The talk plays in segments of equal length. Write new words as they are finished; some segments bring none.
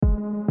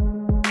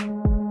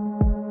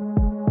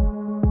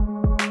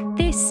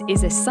This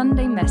is a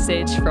Sunday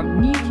message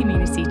from New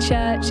Community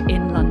Church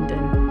in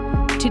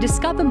London. To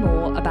discover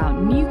more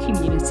about New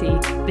Community,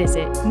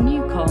 visit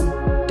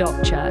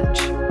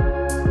newcom.church.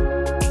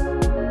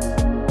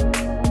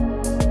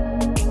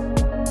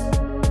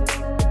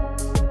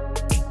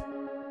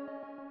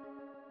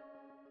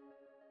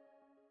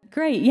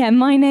 Great,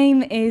 my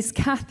name is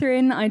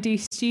Catherine. I do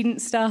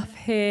student stuff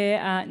here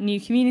at New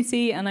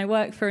Community, and I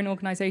work for an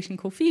organisation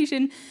called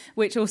Fusion,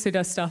 which also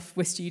does stuff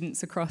with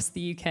students across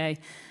the UK.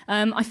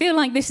 I feel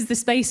like this is the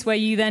space where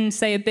you then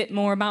say a bit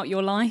more about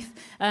your life.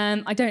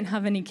 I don't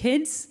have any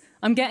kids.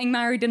 I'm getting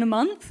married in a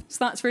month,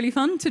 so that's really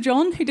fun, to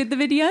John, who did the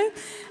video.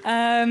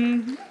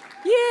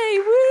 Yay,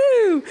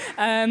 woo!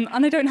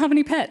 And I don't have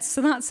any pets,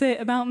 so that's it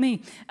about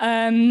me.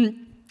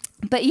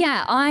 But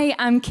I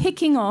am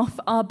kicking off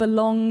our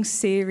Belong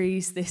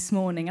series this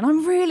morning, and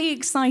I'm really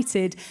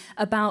excited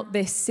about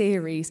this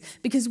series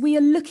because we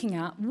are looking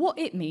at what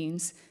it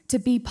means to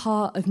be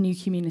part of New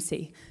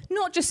Community.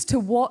 Not just to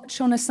watch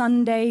on a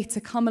Sunday,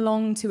 to come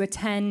along, to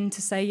attend,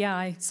 to say,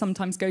 I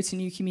sometimes go to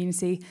New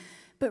Community,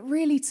 but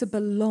really to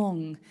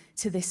belong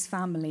to this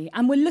family.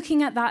 And we're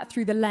looking at that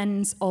through the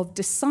lens of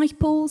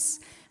disciples,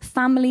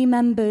 family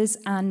members,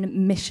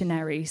 and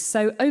missionaries.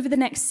 So over the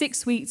next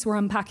 6 weeks, we're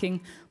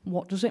unpacking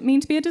what does it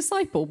mean to be a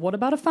disciple? What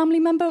about a family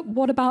member?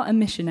 What about a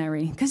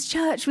missionary? Because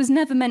church was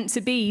never meant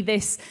to be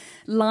this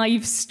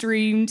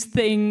live-streamed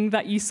thing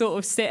that you sort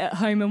of sit at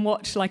home and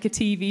watch like a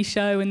TV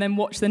show and then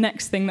watch the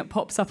next thing that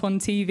pops up on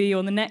TV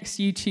or the next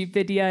YouTube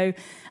video.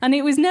 And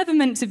it was never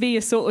meant to be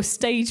a sort of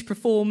stage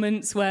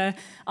performance where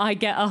I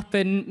get up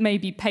and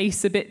maybe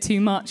pace a bit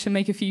too much and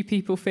make a few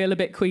people feel a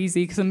bit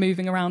queasy because I'm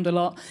moving around a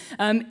lot.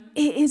 It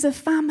is a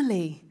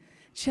family.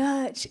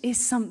 Church is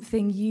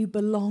something you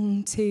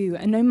belong to,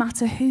 and no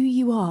matter who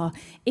you are,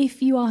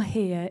 if you are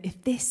here,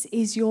 if this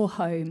is your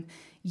home,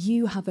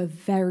 you have a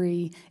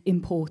very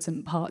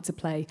important part to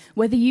play.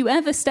 Whether you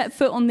ever step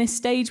foot on this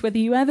stage, whether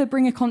you ever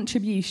bring a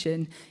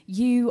contribution,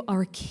 you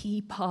are a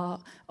key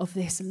part of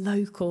this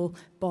local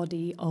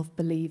body of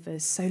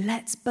believers. So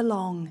let's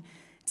belong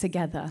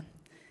together.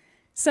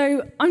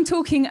 So I'm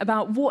talking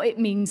about what it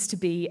means to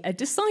be a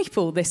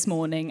disciple this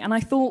morning, and I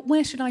thought,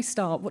 where should I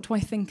start? What do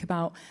I think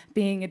about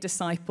being a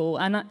disciple?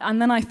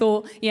 And then I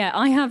thought,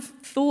 I have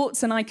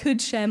thoughts and I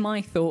could share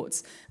my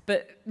thoughts,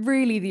 but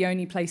really the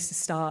only place to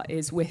start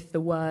is with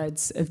the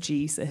words of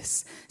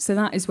Jesus. So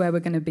that is where we're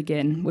going to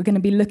begin. We're going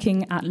to be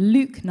looking at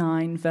Luke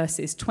 9,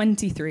 verses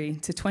 23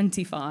 to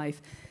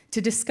 25,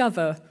 to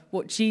discover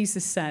what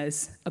Jesus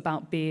says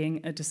about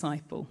being a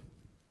disciple.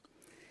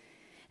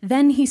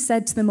 Then he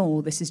said to them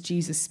all, this is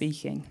Jesus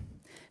speaking,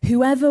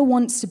 "Whoever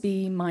wants to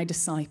be my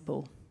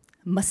disciple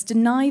must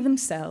deny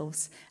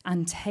themselves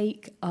and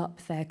take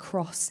up their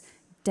cross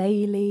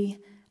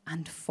daily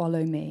and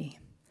follow me.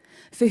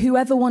 For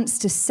whoever wants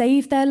to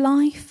save their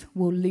life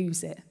will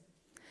lose it,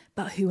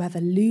 but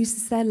whoever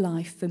loses their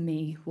life for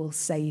me will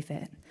save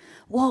it.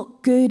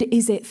 What good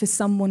is it for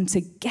someone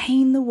to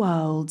gain the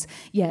world,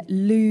 yet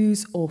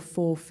lose or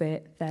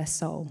forfeit their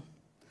soul?"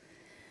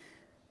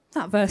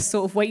 That verse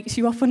sort of wakes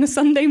you up on a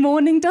Sunday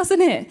morning, doesn't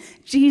it?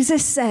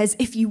 Jesus says,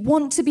 if you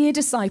want to be a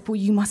disciple,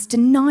 you must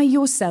deny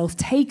yourself,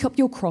 take up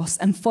your cross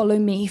and follow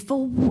me.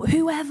 For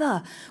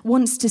whoever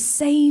wants to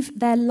save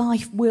their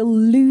life will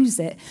lose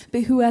it,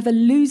 but whoever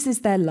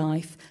loses their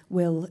life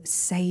will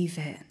save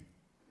it.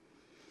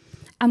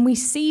 And we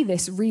see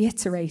this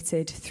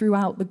reiterated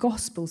throughout the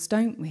Gospels,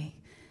 don't we?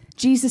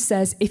 Jesus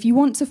says, if you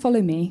want to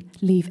follow me,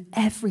 leave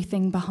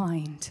everything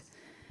behind.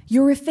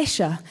 You're a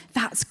fisher.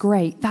 That's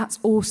great. That's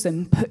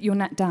awesome. Put your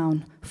net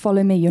down.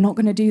 Follow me. You're not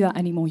going to do that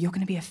anymore. You're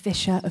going to be a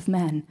fisher of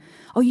men.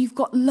 Oh, you've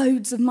got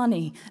loads of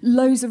money,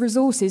 loads of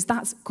resources.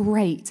 That's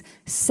great.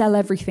 Sell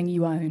everything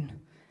you own.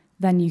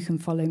 Then you can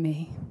follow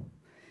me.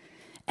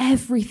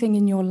 Everything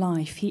in your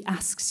life, he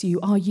asks you,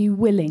 are you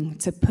willing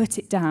to put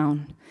it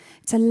down,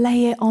 to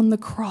lay it on the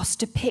cross,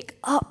 to pick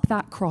up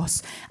that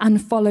cross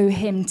and follow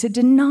him, to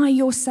deny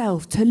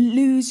yourself, to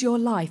lose your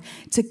life,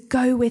 to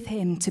go with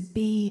him, to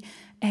be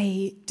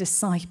a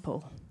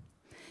disciple?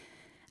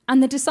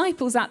 And the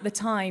disciples at the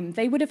time,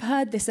 they would have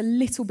heard this a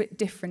little bit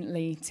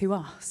differently to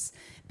us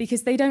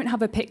because they don't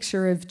have a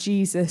picture of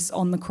Jesus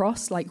on the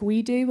cross like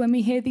we do when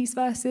we hear these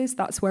verses.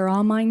 That's where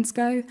our minds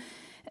go.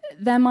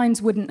 Their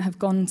minds wouldn't have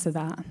gone to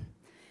that.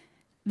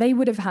 They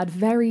would have had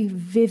very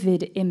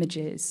vivid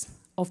images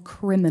of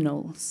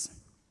criminals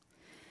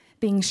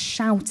being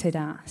shouted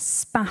at,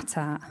 spat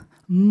at,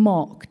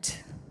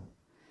 mocked,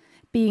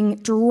 being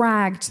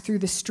dragged through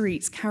the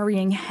streets,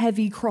 carrying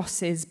heavy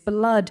crosses,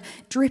 blood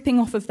dripping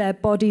off of their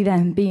body,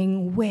 then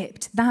being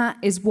whipped. That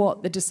is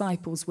what the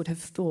disciples would have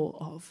thought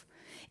of.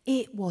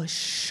 It was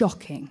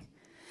shocking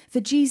for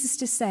Jesus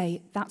to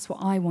say, that's what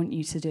I want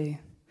you to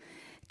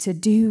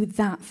do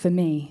that for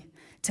me,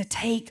 to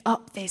take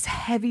up this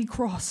heavy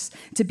cross,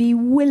 to be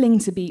willing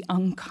to be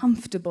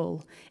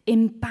uncomfortable,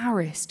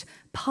 embarrassed,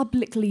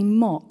 publicly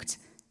mocked.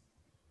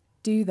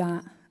 Do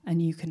that and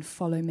you can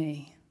follow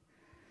me.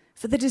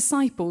 For the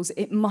disciples,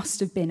 it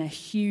must have been a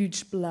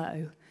huge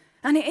blow.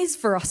 And it is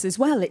for us as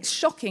well. It's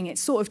shocking. It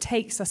sort of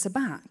takes us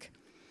aback.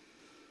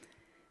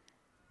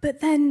 But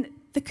then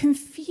the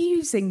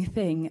confusing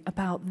thing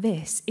about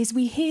this is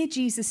we hear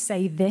Jesus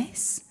say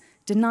this,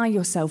 deny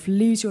yourself,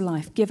 lose your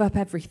life, give up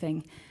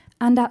everything.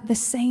 And at the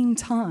same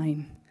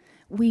time,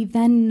 we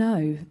then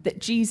know that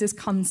Jesus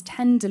comes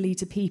tenderly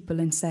to people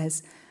and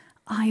says,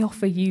 I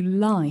offer you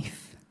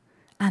life,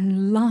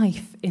 and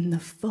life in the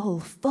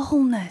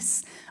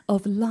fullness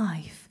of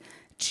life,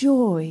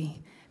 joy,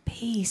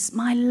 peace.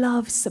 My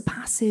love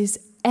surpasses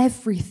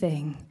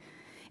everything.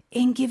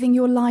 In giving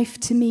your life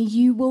to me,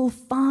 you will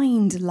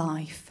find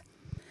life.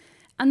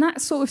 And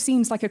that sort of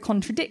seems like a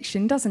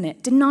contradiction, doesn't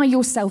it? Deny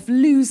yourself,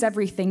 lose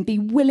everything, be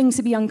willing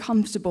to be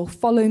uncomfortable,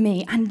 follow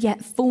me, and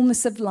yet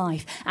fullness of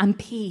life and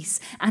peace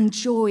and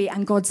joy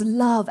and God's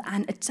love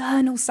and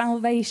eternal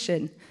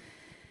salvation.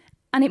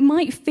 And it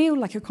might feel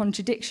like a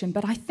contradiction,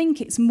 but I think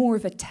it's more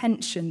of a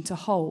tension to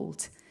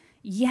hold.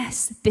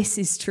 Yes, this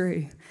is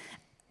true.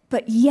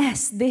 But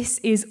yes, this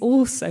is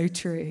also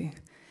true.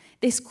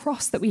 This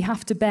cross that we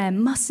have to bear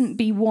mustn't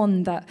be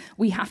one that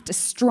we have to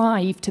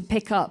strive to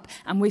pick up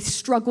and we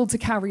struggle to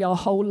carry our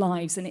whole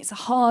lives. And it's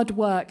hard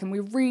work and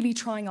we're really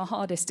trying our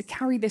hardest to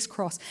carry this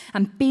cross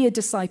and be a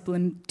disciple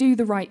and do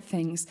the right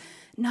things.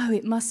 No,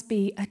 it must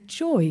be a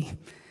joy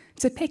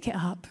to pick it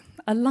up,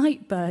 a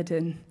light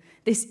burden,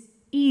 this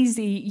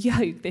easy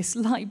yoke, this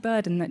light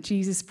burden that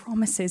Jesus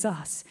promises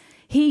us.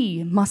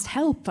 He must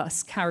help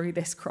us carry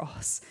this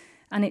cross.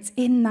 And it's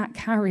in that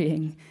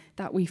carrying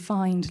that we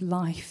find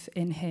life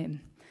in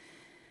him.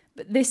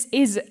 But this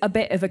is a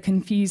bit of a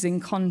confusing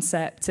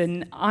concept,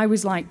 and I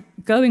was like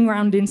going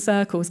around in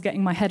circles,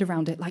 getting my head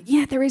around it, like,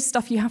 yeah, there is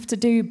stuff you have to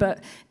do,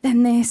 but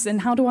then this,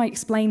 and how do I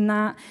explain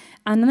that?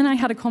 And then I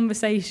had a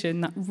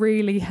conversation that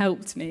really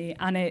helped me,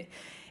 and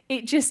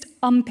it just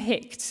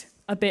unpicked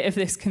a bit of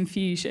this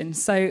confusion.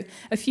 So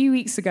a few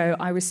weeks ago,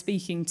 I was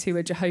speaking to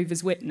a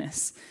Jehovah's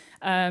Witness,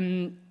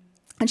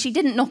 and she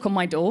didn't knock on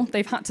my door.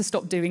 They've had to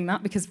stop doing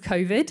that because of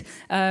COVID.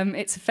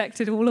 It's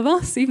affected all of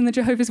us. Even the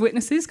Jehovah's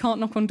Witnesses can't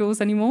knock on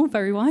doors anymore.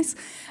 Very wise.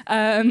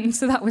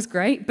 So that was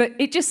great. But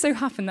it just so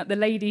happened that the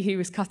lady who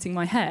was cutting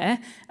my hair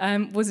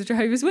was a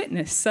Jehovah's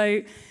Witness.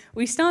 So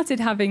we started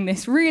having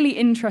this really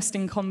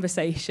interesting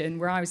conversation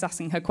where I was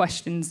asking her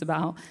questions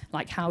about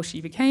like how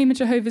she became a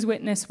Jehovah's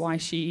Witness, why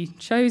she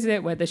chose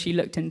it, whether she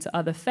looked into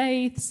other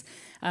faiths,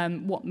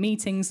 what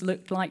meetings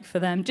looked like for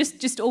them,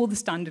 just all the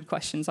standard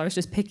questions. I was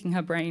just picking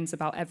her brains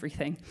about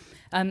everything.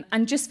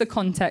 And just for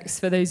context,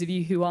 for those of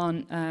you who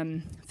aren't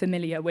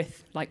familiar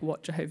with like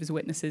what Jehovah's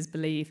Witnesses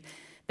believe,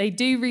 they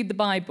do read the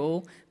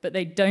Bible, but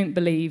they don't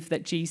believe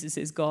that Jesus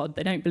is God.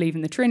 They don't believe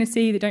in the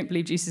Trinity. They don't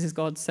believe Jesus is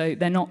God, so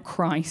they're not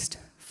Christ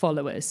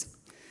followers.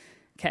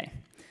 Okay.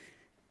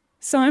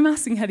 So I'm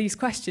asking her these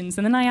questions,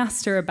 and then I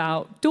asked her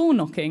about door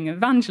knocking,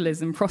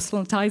 evangelism,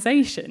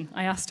 proselytization.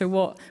 I asked her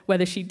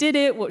whether she did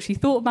it, what she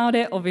thought about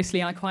it.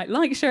 Obviously, I quite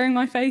like sharing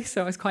my faith,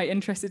 so I was quite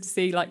interested to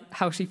see like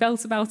how she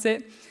felt about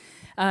it.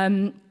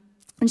 And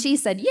she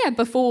said, yeah,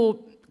 before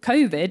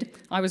COVID,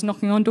 I was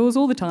knocking on doors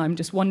all the time,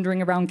 just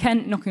wandering around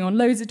Kent, knocking on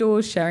loads of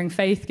doors, sharing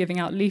faith, giving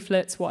out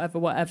leaflets,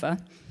 whatever.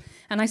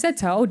 And I said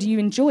to her, oh, do you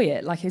enjoy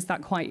it? Like, is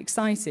that quite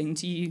exciting?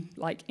 Do you,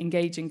 like,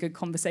 engage in good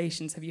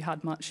conversations? Have you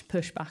had much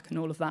pushback and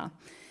all of that?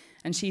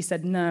 And she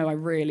said, no, I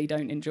really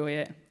don't enjoy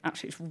it.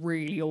 Actually, it's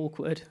really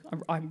awkward.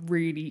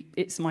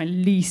 It's my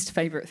least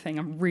favourite thing.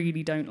 I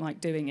really don't like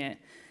doing it.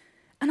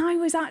 And I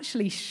was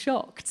actually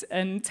shocked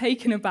and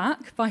taken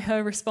aback by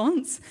her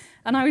response.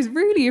 And I was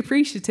really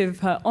appreciative of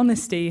her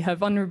honesty, her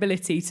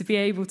vulnerability to be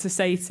able to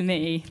say to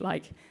me,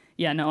 like,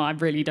 yeah, no, I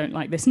really don't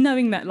like this,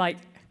 knowing that, like,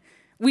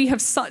 we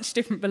have such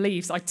different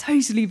beliefs. I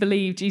totally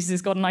believe Jesus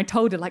is God, and I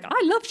told her, like,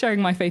 I love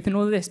sharing my faith and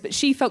all of this, but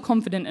she felt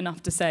confident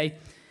enough to say,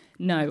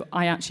 no,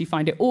 I actually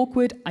find it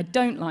awkward. I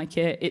don't like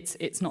it.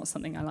 It's not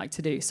something I like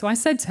to do. So I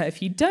said to her,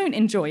 if you don't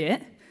enjoy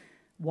it,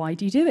 why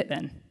do you do it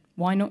then?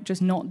 Why not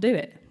just not do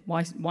it?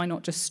 Why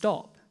not just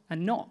stop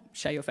and not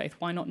share your faith?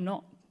 Why not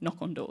knock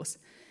on doors?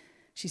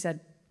 She said,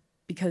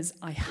 because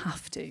I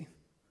have to.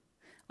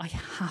 I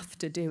have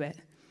to do it.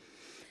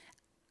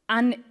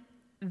 And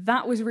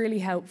that was really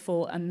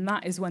helpful, and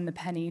that is when the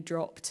penny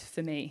dropped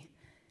for me.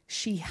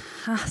 She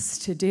has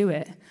to do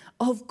it.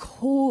 Of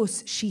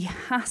course, she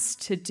has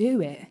to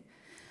do it.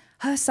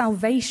 Her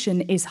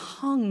salvation is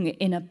hung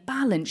in a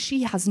balance.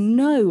 She has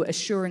no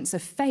assurance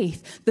of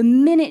faith. The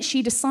minute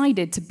she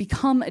decided to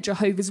become a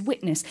Jehovah's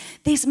Witness,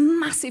 this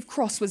massive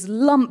cross was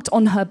lumped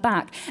on her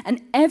back.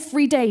 And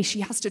every day she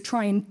has to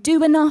try and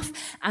do enough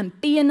and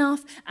be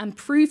enough and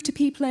prove to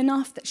people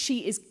enough that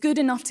she is good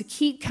enough to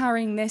keep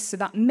carrying this so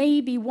that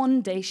maybe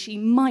one day she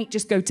might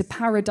just go to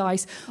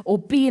paradise or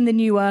be in the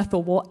new earth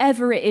or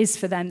whatever it is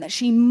for them, that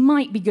she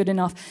might be good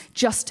enough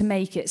just to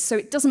make it. So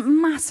it doesn't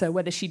matter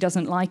whether she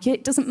doesn't like it.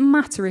 It doesn't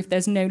matter if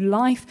there's no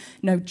life,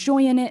 no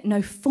joy in it, no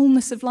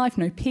fullness of life,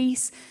 no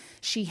peace.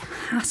 She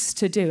has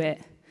to do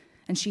it,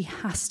 and she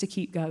has to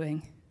keep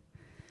going.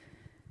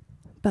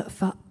 But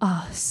for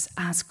us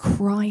as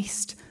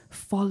Christ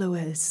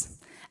followers,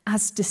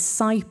 as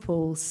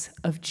disciples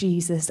of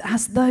Jesus,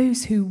 as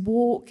those who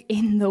walk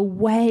in the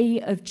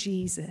way of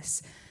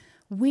Jesus,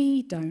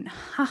 we don't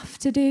have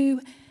to do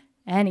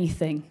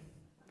anything.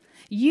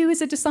 You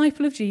as a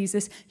disciple of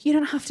Jesus, you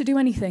don't have to do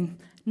anything,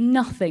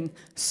 nothing,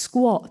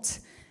 squat,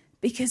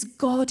 because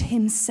God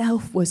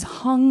himself was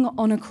hung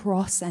on a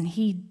cross and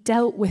he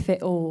dealt with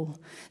it all.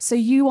 So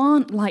you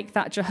aren't like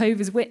that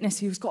Jehovah's Witness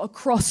who's got a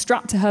cross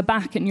strapped to her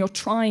back and you're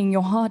trying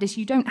your hardest.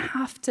 You don't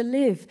have to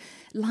live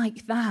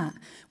like that.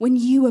 When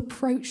you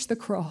approach the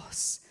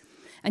cross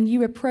and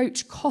you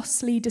approach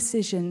costly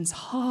decisions,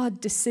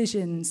 hard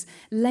decisions,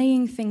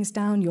 laying things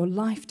down, your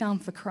life down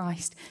for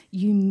Christ,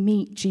 you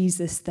meet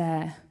Jesus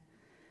there.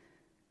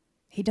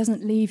 He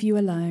doesn't leave you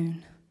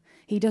alone.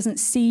 He doesn't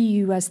see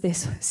you as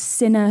this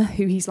sinner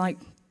who he's like,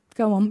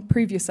 go on,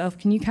 prove yourself.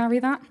 Can you carry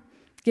that?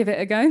 Give it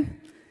a go.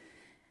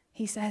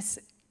 He says,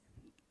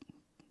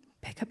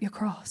 pick up your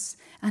cross.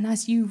 And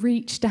as you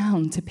reach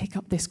down to pick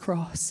up this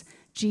cross,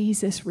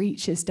 Jesus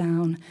reaches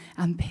down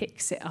and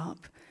picks it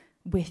up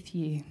with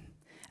you.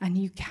 And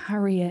you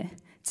carry it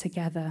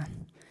together.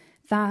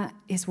 That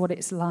is what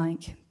it's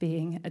like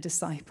being a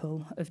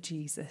disciple of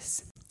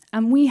Jesus.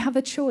 And we have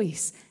a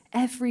choice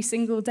every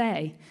single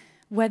day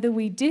whether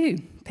we do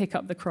pick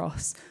up the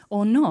cross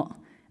or not.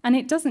 And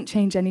it doesn't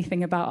change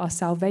anything about our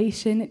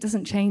salvation. It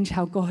doesn't change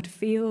how God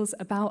feels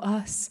about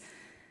us.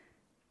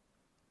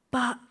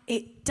 But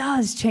it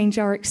does change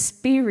our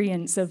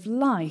experience of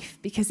life,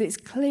 because it's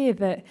clear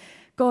that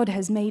God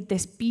has made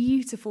this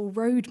beautiful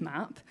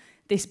roadmap,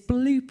 this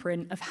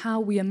blueprint of how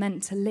we are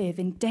meant to live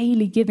in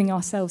daily giving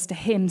ourselves to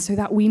him so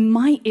that we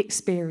might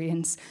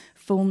experience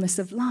fullness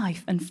of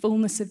life and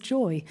fullness of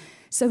joy.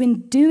 So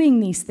in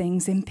doing these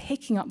things, in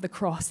picking up the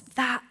cross,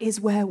 that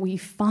is where we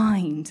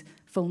find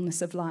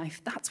fullness of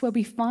life. That's where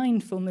we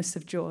find fullness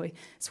of joy.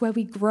 It's where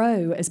we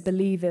grow as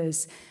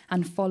believers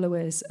and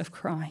followers of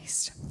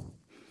Christ.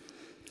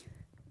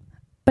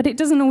 But it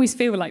doesn't always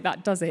feel like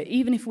that, does it?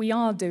 Even if we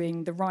are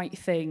doing the right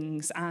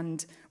things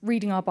and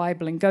reading our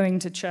Bible and going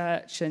to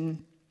church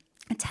and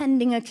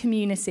attending a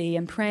community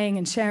and praying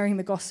and sharing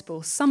the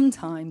gospel,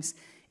 sometimes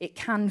it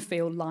can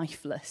feel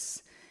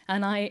lifeless.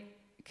 And I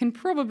can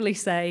probably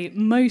say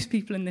most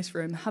people in this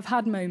room have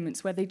had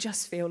moments where they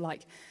just feel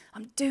like,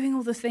 I'm doing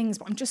all the things,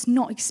 but I'm just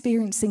not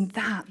experiencing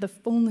that, the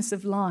fullness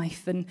of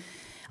life. And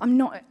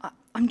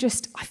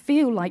I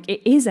feel like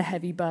it is a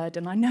heavy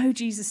burden. I know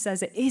Jesus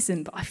says it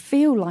isn't, but I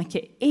feel like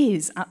it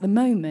is at the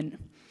moment.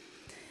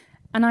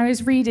 And I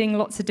was reading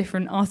lots of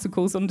different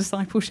articles on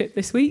discipleship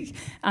this week,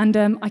 and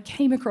I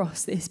came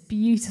across this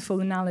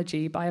beautiful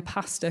analogy by a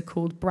pastor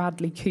called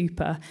Bradley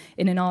Cooper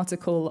in an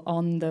article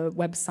on the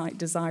website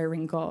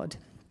Desiring God.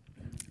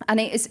 And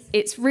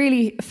it's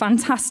really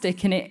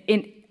fantastic, and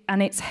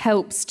it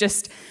helps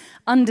just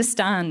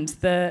understand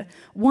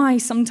why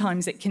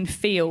sometimes it can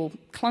feel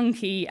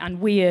clunky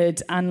and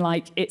weird and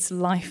like it's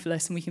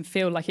lifeless, and we can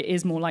feel like it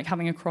is more like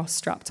having a cross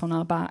strapped on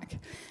our back.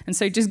 And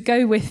so just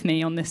go with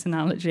me on this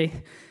analogy.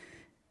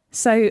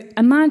 So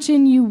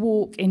imagine you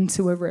walk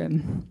into a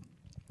room,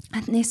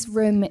 and this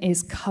room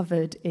is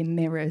covered in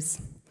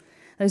mirrors.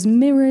 There's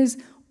mirrors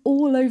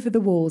all over the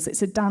walls.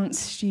 It's a dance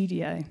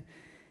studio.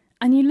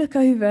 And you look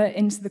over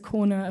into the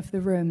corner of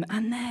the room,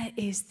 and there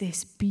is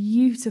this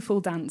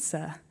beautiful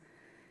dancer.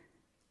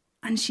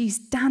 And she's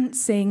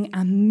dancing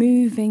and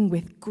moving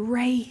with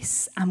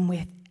grace and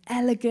with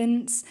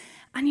elegance,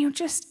 and you're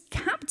just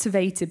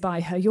captivated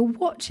by her. You're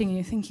watching and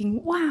you're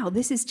thinking, wow,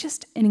 this is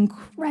just an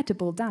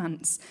incredible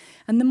dance.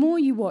 And the more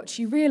you watch,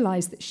 you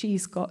realize that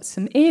she's got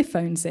some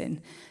earphones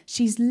in.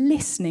 She's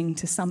listening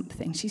to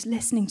something. She's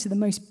listening to the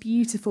most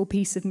beautiful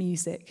piece of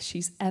music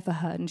she's ever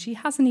heard, and she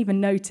hasn't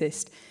even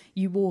noticed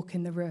you walk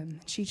in the room.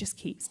 She just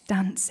keeps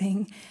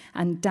dancing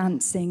and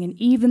dancing, and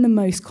even the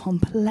most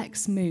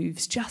complex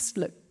moves just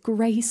look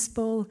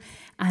graceful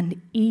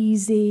and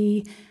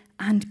easy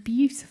and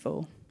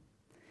beautiful.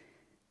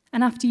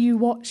 And after you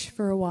watch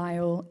for a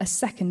while, a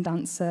second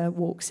dancer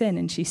walks in,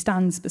 and she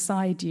stands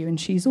beside you, and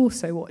she's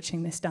also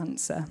watching this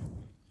dancer.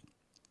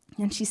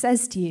 And she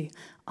says to you,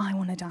 I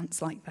want to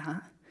dance like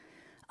that.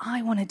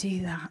 I want to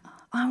do that.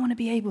 I want to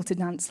be able to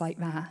dance like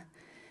that.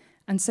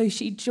 And so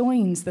she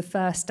joins the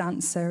first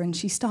dancer, and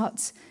she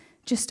starts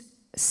just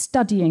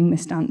studying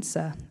this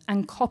dancer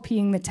and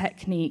copying the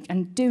technique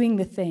and doing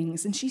the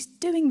things. And she's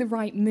doing the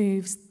right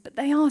moves, but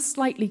they are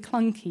slightly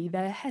clunky.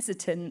 They're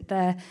hesitant.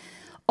 They're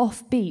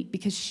offbeat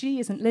because she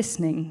isn't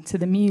listening to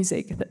the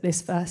music that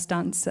this first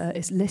dancer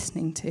is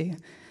listening to.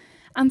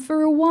 And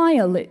for a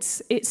while,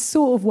 it's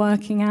sort of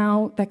working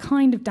out. They're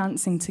kind of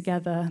dancing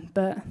together,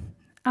 but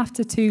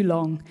after too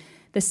long,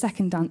 the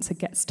second dancer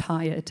gets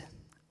tired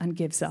and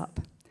gives up.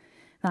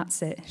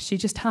 That's it. She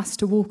just has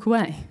to walk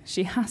away.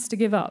 She has to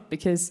give up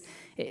because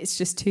it's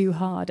just too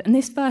hard. And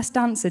this first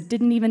dancer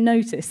didn't even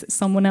notice that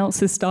someone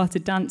else has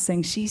started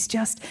dancing. She's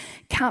just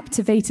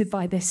captivated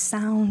by this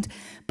sound,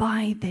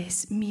 by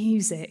this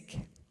music.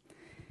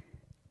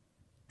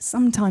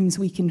 Sometimes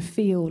we can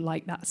feel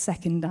like that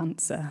second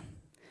dancer.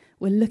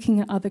 We're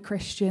looking at other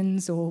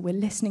Christians, or we're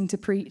listening to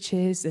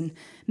preachers and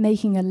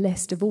making a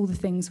list of all the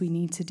things we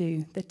need to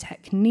do. The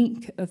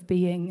technique of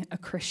being a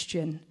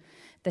Christian.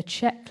 The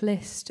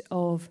checklist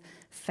of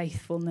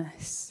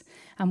faithfulness.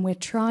 and we're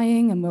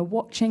trying and we're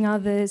watching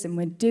others and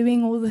we're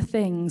doing all the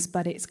things,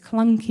 but it's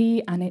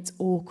clunky and it's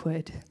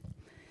awkward.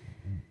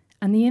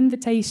 And the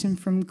invitation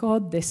from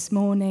God this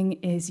morning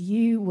is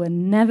you were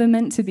never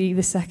meant to be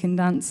the second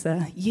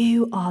dancer.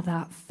 You are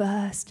that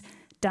first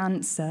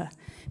dancer,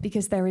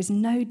 because there is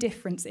no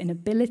difference in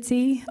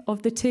ability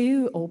of the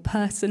two or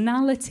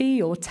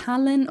personality or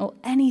talent or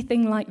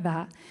anything like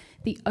that.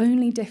 The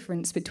only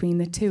difference between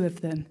the two of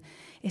them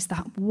is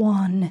that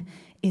one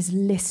is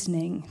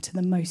listening to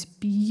the most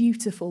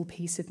beautiful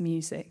piece of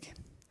music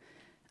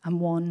and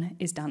one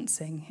is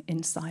dancing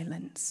in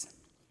silence.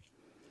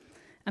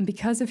 And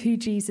because of who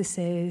Jesus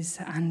is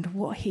and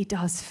what he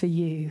does for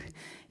you,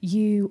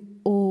 you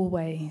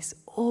always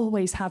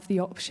have the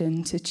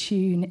option to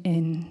tune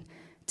in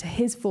to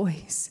his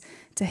voice,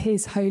 to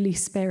his Holy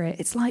Spirit.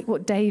 It's like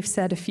what Dave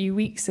said a few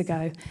weeks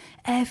ago.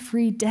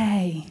 Every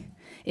day,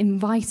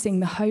 inviting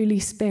the Holy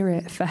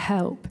Spirit for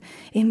help,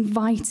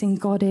 inviting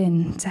God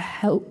in to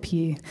help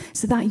you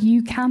so that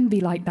you can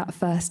be like that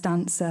first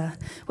dancer,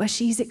 where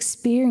she's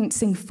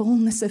experiencing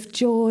fullness of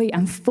joy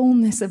and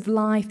fullness of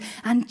life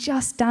and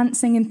just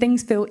dancing, and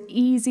things feel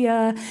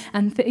easier,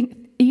 and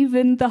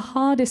even the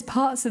hardest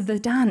parts of the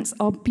dance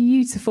are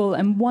beautiful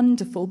and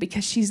wonderful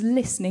because she's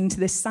listening to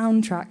this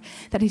soundtrack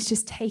that is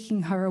just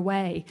taking her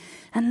away.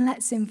 And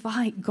let's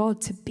invite God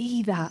to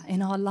be that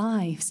in our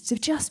lives, to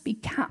just be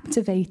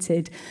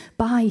captivated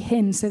by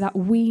him so that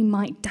we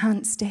might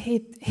dance to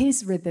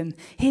his rhythm,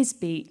 his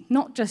beat,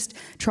 not just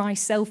try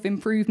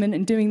self-improvement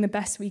and doing the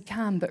best we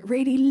can, but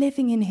really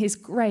living in his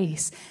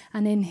grace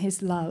and in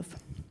his love.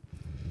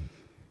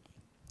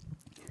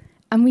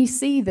 And we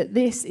see that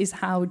this is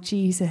how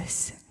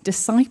Jesus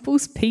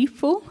disciples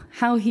people,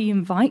 how he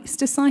invites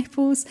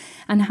disciples,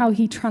 and how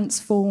he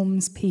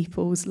transforms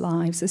people's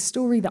lives. A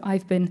story that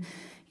I've been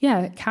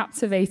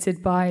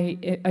captivated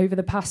by over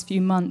the past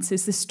few months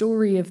is the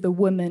story of the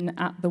woman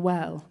at the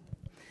well.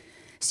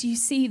 So you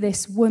see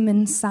this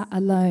woman sat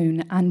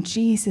alone, and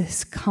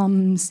Jesus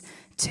comes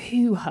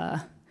to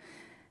her.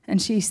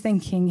 And she's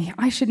thinking,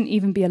 I shouldn't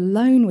even be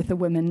alone with a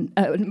woman,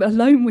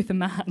 alone with a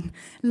man,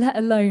 let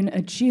alone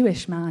a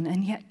Jewish man.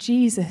 And yet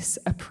Jesus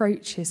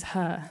approaches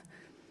her.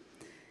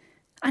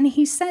 And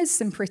he says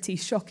some pretty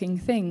shocking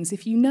things.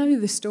 If you know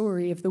the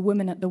story of the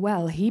woman at the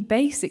well, he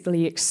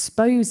basically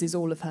exposes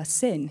all of her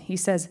sin. He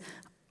says,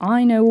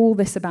 I know all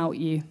this about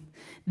you.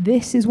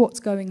 This is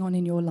what's going on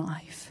in your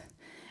life.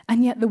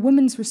 And yet the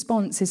woman's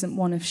response isn't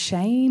one of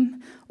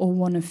shame or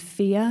one of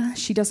fear.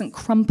 She doesn't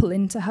crumple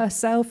into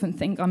herself and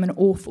think, I'm an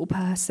awful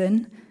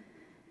person.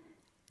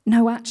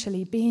 No,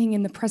 actually, being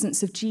in the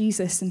presence of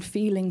Jesus and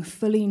feeling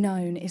fully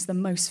known is the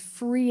most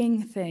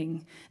freeing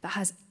thing that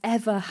has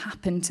ever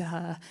happened to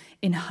her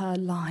in her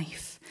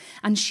life.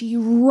 And she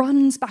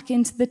runs back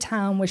into the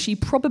town where she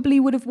probably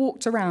would have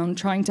walked around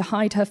trying to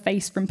hide her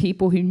face from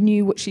people who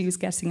knew what she was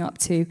getting up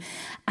to.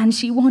 And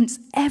she wants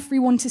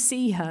everyone to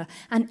see her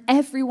and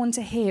everyone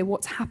to hear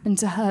what's happened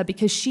to her,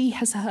 because she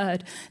has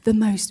heard the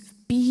most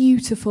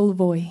beautiful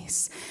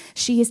voice.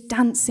 She is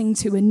dancing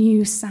to a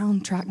new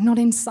soundtrack, not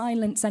in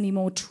silence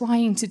anymore,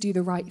 trying to do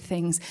the right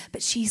things,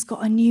 but she's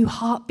got a new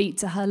heartbeat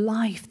to her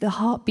life. The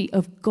heartbeat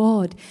of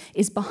God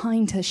is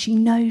behind her. She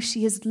knows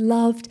she is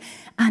loved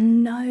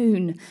and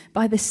known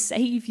by the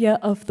Savior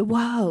of the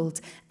world,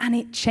 and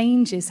it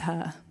changes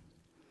her.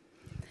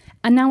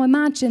 And now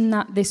imagine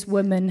that this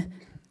woman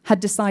had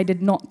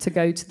decided not to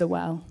go to the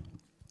well,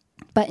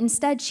 but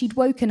instead she'd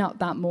woken up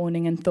that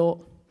morning and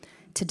thought,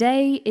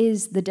 today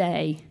is the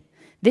day.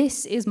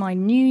 This is my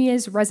New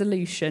Year's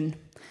resolution.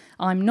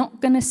 I'm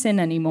not going to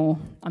sin anymore.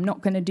 I'm not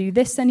going to do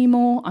this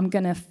anymore. I'm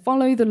going to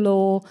follow the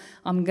law.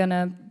 I'm going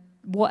to,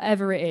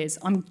 whatever it is,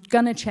 I'm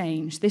going to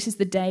change. This is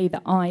the day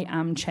that I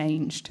am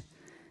changed.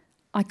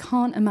 I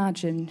can't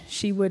imagine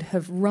she would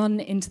have run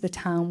into the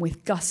town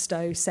with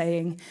gusto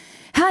saying,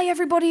 hey,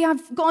 everybody,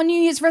 I've got a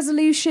New Year's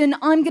resolution.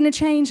 I'm going to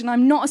change and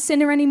I'm not a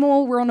sinner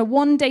anymore. We're on a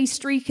one-day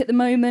streak at the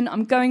moment.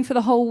 I'm going for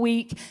the whole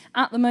week.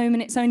 At the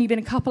moment, it's only been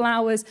a couple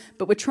hours,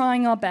 but we're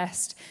trying our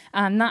best.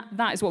 And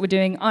that is what we're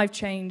doing. I've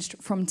changed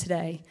from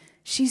today.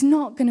 She's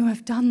not going to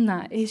have done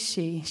that, is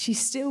she?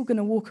 She's still going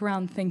to walk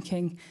around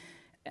thinking,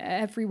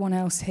 everyone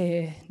else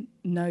here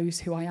knows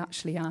who I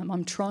actually am.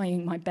 I'm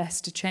trying my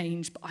best to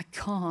change, but I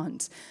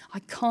can't. I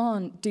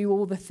can't do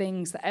all the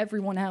things that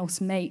everyone else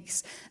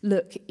makes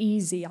look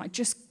easy. I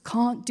just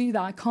can't do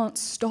that. I can't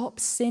stop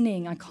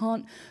sinning. I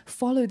can't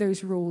follow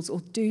those rules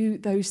or do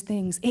those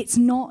things. It's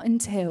not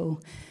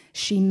until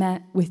she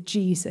met with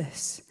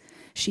Jesus,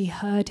 she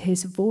heard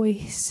his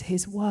voice,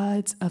 his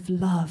words of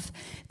love,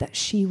 that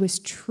she was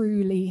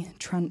truly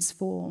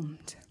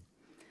transformed.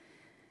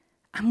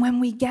 And when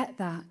we get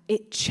that,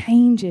 it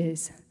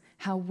changes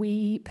how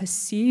we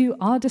pursue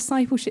our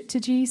discipleship to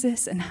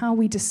Jesus and how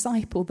we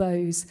disciple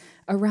those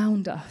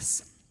around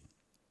us.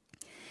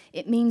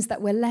 It means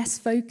that we're less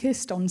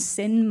focused on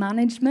sin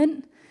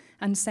management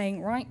and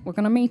saying, right, we're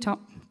going to meet up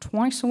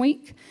twice a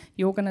week.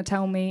 You're going to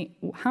tell me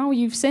how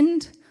you've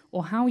sinned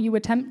or how you were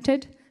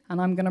tempted,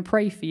 and I'm going to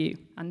pray for you.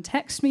 And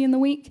text me in the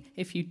week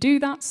if you do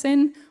that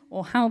sin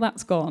or how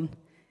that's gone.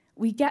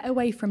 we get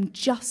away from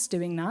just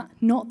doing that.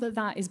 Not that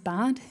that is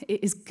bad.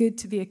 It is good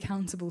to be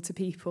accountable to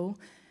people.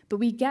 But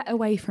we get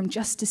away from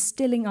just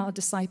distilling our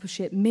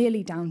discipleship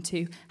merely down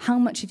to how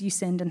much have you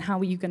sinned and how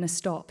are you going to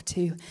stop,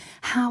 to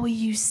how are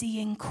you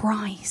seeing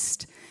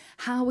Christ?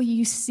 How are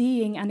you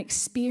seeing and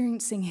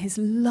experiencing his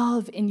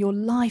love in your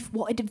life?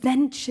 What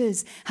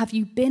adventures have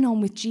you been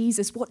on with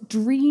Jesus? What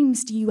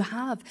dreams do you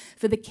have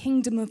for the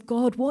kingdom of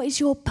God? What is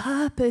your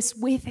purpose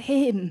with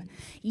him?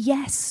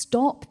 Yes,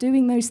 stop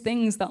doing those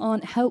things that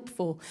aren't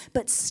helpful,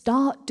 but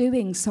start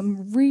doing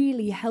some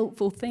really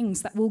helpful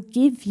things that will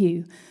give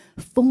you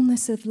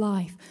fullness of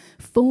life,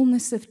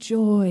 fullness of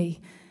joy,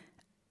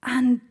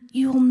 and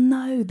you'll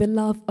know the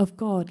love of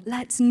God.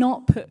 Let's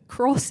not put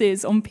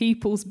crosses on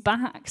people's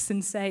backs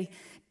and say,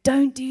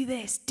 don't do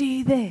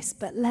this,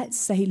 but let's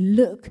say,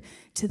 look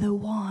to the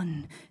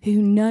one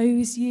who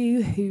knows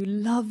you, who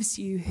loves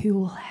you, who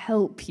will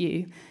help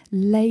you.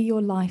 Lay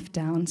your life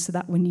down so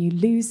that when you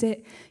lose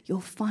it,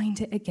 you'll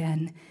find it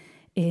again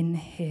in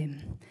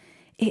him.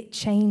 It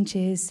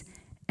changes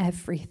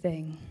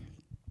everything.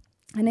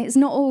 And it's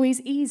not always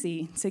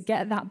easy to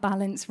get that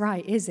balance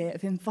right, is it?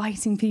 Of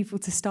inviting people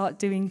to start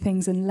doing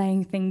things and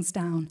laying things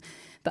down.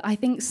 But I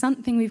think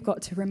something we've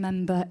got to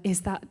remember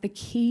is that the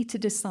key to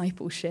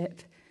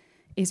discipleship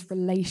is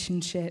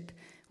relationship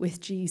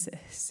with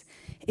Jesus.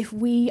 If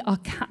we are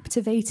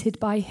captivated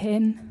by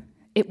him,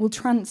 it will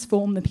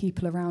transform the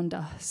people around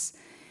us.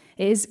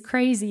 It is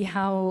crazy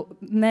how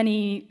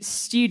many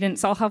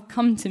students I'll have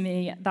come to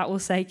me that will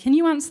say, can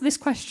you answer this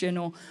question?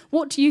 Or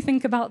what do you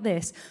think about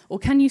this? Or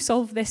can you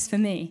solve this for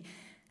me?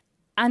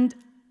 And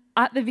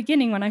at the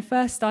beginning, when I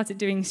first started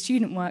doing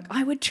student work,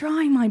 I would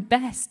try my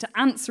best to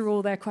answer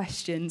all their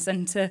questions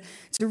and to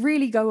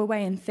really go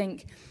away and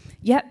think,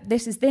 yep,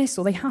 this is this,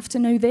 or they have to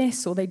know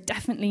this, or they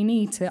definitely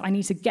I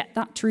need to get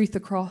that truth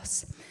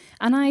across.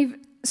 And I've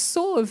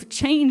sort of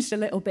changed a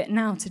little bit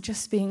now to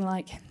just being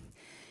like,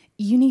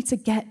 you need to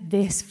get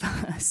this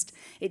first.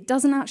 It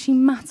doesn't actually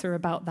matter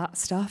about that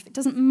stuff. It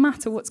doesn't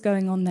matter what's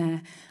going on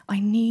there. I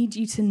need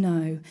you to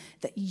know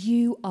that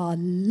you are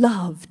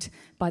loved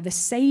by the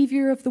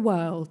Savior of the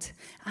world,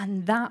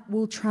 and that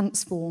will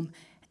transform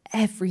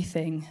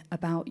everything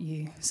about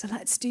you. So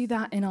let's do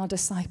that in our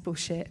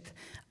discipleship.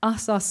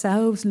 Us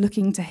ourselves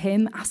looking to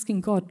him,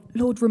 asking God,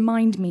 Lord,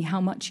 remind me how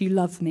much you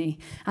love me.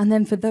 And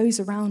then for those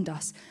around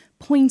us,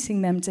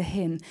 pointing them to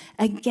him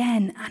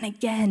again and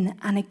again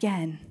and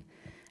again.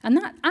 And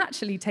that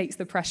actually takes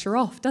the pressure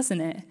off, doesn't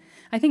it?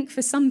 I think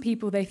for some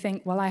people, they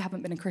think, well, I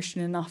haven't been a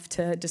Christian enough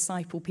to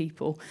disciple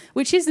people,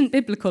 which isn't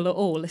biblical at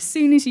all. As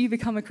soon as you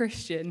become a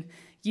Christian,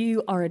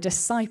 you are a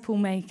disciple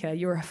maker.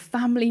 You're a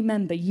family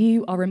member.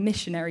 You are a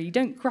missionary. You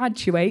don't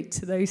graduate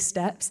to those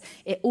steps.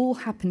 It all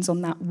happens on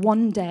that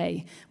one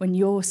day when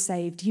you're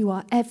saved. You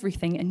are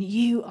everything, and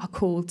you are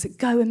called to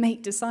go and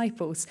make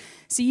disciples.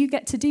 So you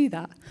get to do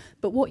that.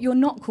 But what you're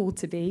not called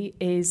to be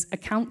is a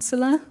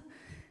counselor,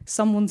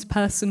 someone's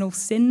personal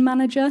sin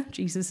manager.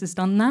 Jesus has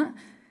done that.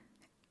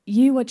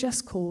 You are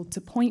just called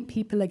to point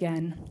people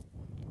again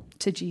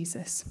to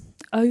Jesus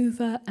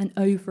over and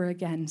over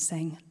again,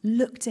 saying,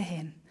 look to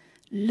him,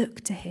 look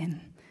to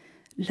him,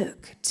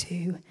 look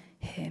to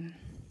him.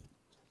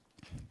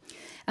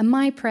 And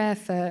my prayer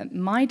for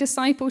my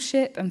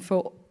discipleship and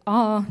for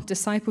our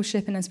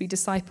discipleship and as we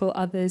disciple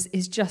others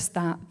is just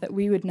that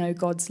we would know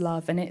God's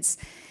love. And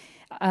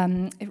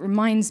it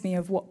reminds me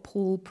of what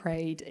Paul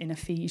prayed in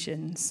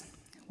Ephesians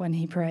when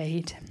he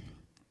prayed.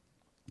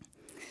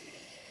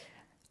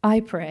 I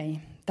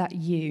pray that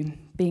you,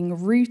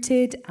 being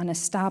rooted and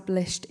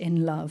established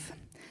in love,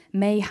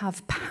 may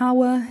have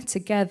power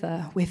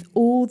together with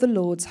all the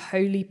Lord's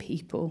holy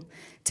people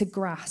to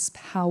grasp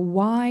how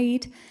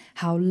wide,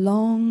 how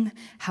long,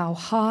 how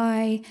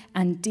high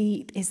and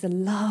deep is the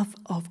love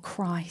of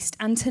Christ,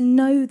 and to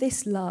know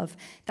this love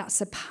that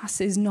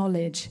surpasses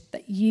knowledge,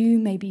 that you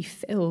may be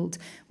filled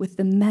with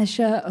the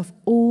measure of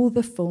all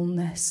the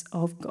fullness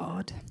of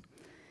God.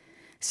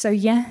 So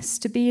yes,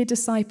 to be a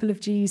disciple of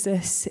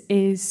Jesus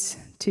is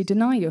to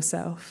deny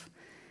yourself,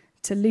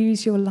 to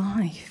lose your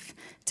life,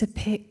 to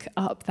pick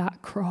up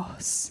that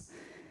cross.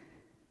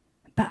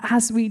 But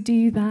as we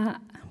do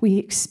that, we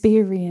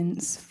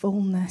experience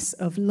fullness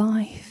of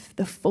life,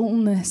 the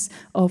fullness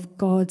of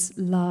God's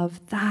love.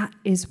 That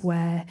is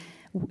where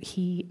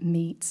he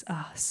meets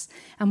us.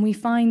 And we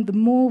find the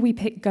more we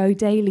go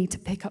daily to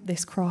pick up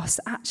this cross,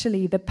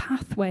 actually the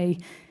pathway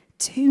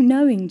to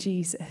knowing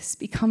Jesus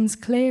becomes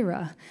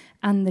clearer.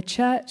 And the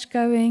church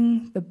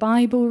going, the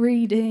Bible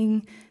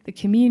reading, the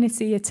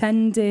community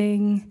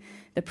attending,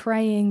 the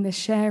praying, the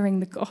sharing,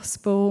 the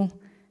gospel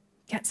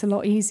gets a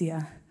lot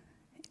easier.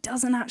 It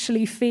doesn't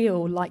actually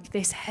feel like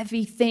this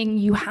heavy thing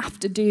you have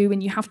to do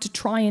and you have to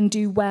try and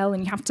do well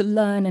and you have to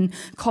learn and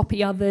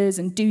copy others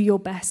and do your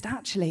best.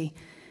 Actually,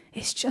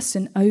 it's just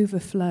an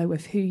overflow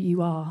of who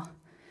you are.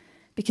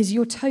 because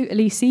you're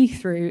totally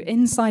see-through,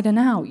 inside and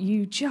out.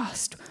 You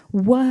just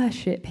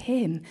worship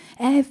him.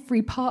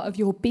 Every part of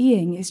your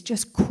being is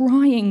just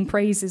crying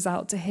praises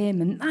out to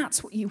him, and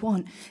that's what you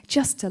want,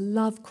 just to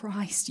love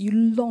Christ. You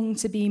long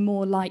to be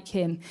more like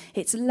him.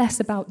 It's less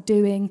about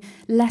doing,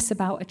 less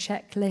about a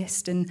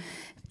checklist and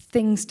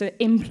things to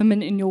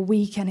implement in your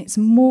week, and it's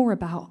more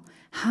about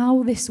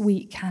how this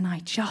week can I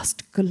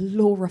just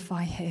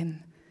glorify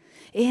him.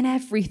 In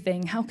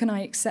everything, how can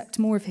I accept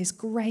more of his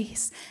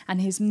grace and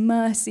his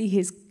mercy,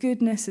 his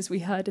goodness, as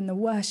we heard in the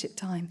worship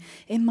time,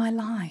 in my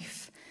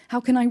life? How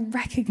can I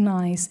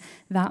recognize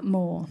that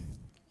more?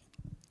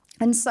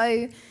 And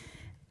so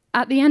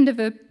at the end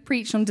of a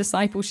preach on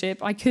discipleship,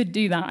 I could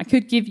do that. I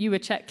could give you a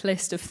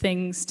checklist of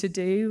things to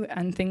do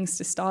and things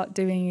to start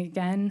doing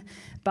again.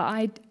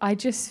 But I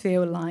just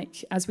feel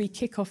like as we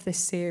kick off this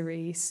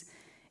series,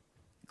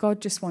 God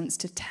just wants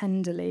to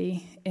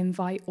tenderly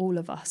invite all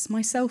of us,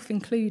 myself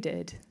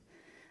included,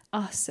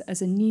 us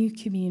as a new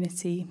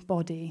community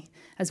body,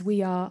 as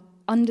we are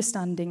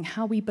understanding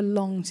how we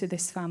belong to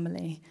this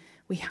family,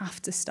 we have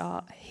to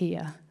start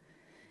here.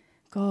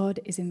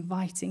 God is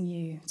inviting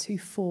you to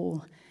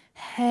fall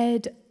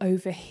head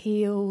over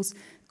heels,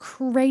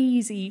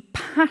 crazy,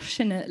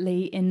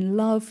 passionately in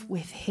love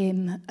with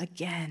him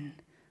again,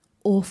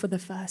 or for the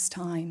first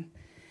time.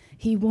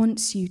 He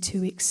wants you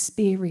to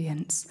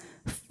experience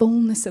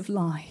fullness of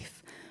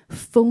life,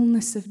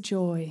 fullness of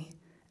joy,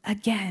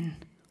 again,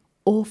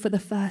 or for the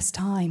first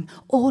time,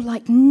 or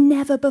like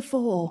never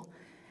before.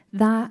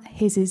 That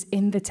is his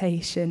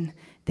invitation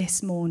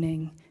this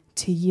morning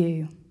to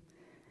you.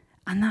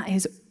 And that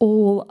is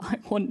all I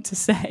want to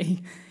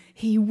say.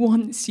 He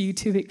wants you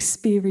to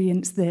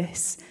experience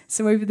this.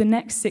 So over the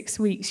next 6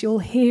 weeks, you'll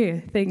hear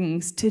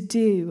things to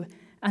do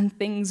and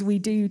things we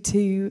do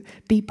to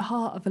be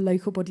part of a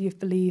local body of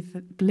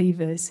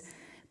believers.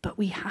 But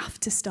we have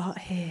to start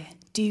here.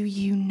 Do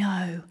you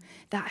know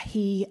that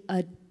he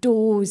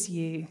adores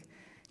you?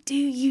 Do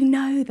you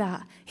know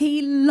that?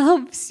 He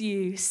loves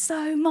you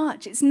so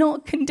much. It's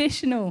not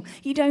conditional.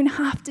 You don't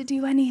have to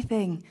do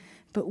anything.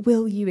 But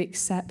will you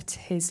accept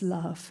his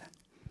love?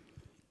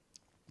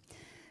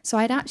 So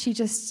I'd actually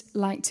just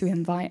like to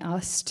invite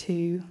us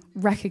to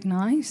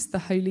recognize the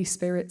Holy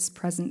Spirit's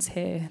presence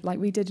here, like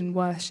we did in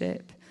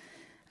worship.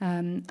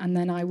 And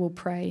then I will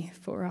pray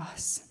for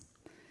us.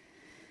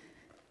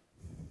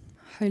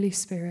 Holy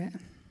Spirit,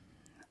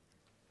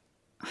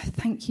 I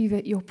thank you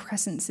that your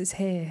presence is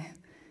here.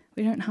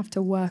 We don't have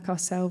to work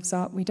ourselves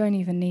up. We don't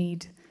even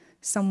need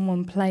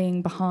someone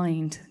playing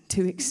behind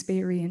to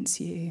experience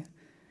you.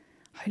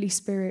 Holy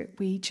Spirit,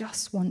 we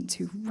just want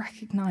to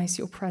recognize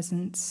your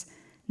presence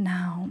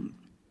now.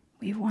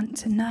 We want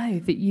to know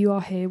that you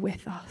are here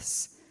with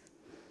us.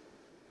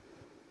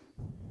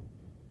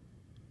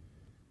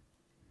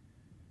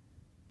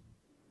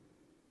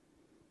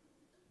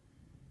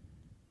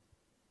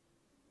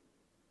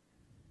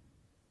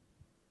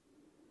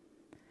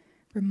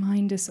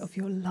 Remind us of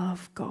your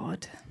love,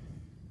 God.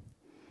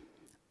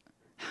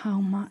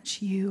 How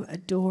much you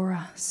adore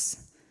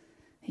us.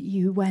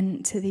 You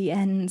went to the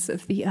ends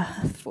of the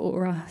earth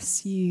for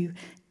us. You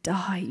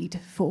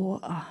died for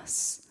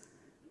us.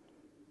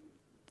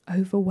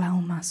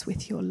 Overwhelm us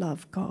with your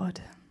love, God.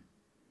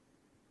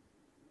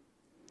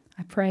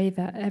 I pray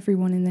that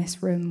everyone in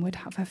this room would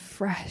have a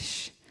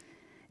fresh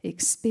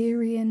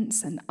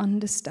experience and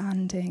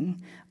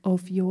understanding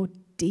of your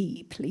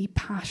deeply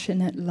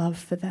passionate love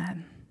for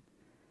them.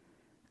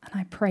 And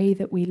I pray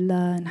that we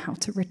learn how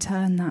to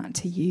return that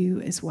to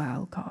you as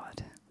well,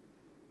 God.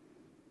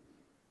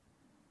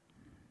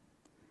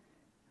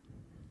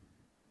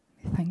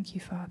 Thank you,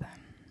 Father.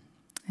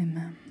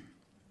 Amen.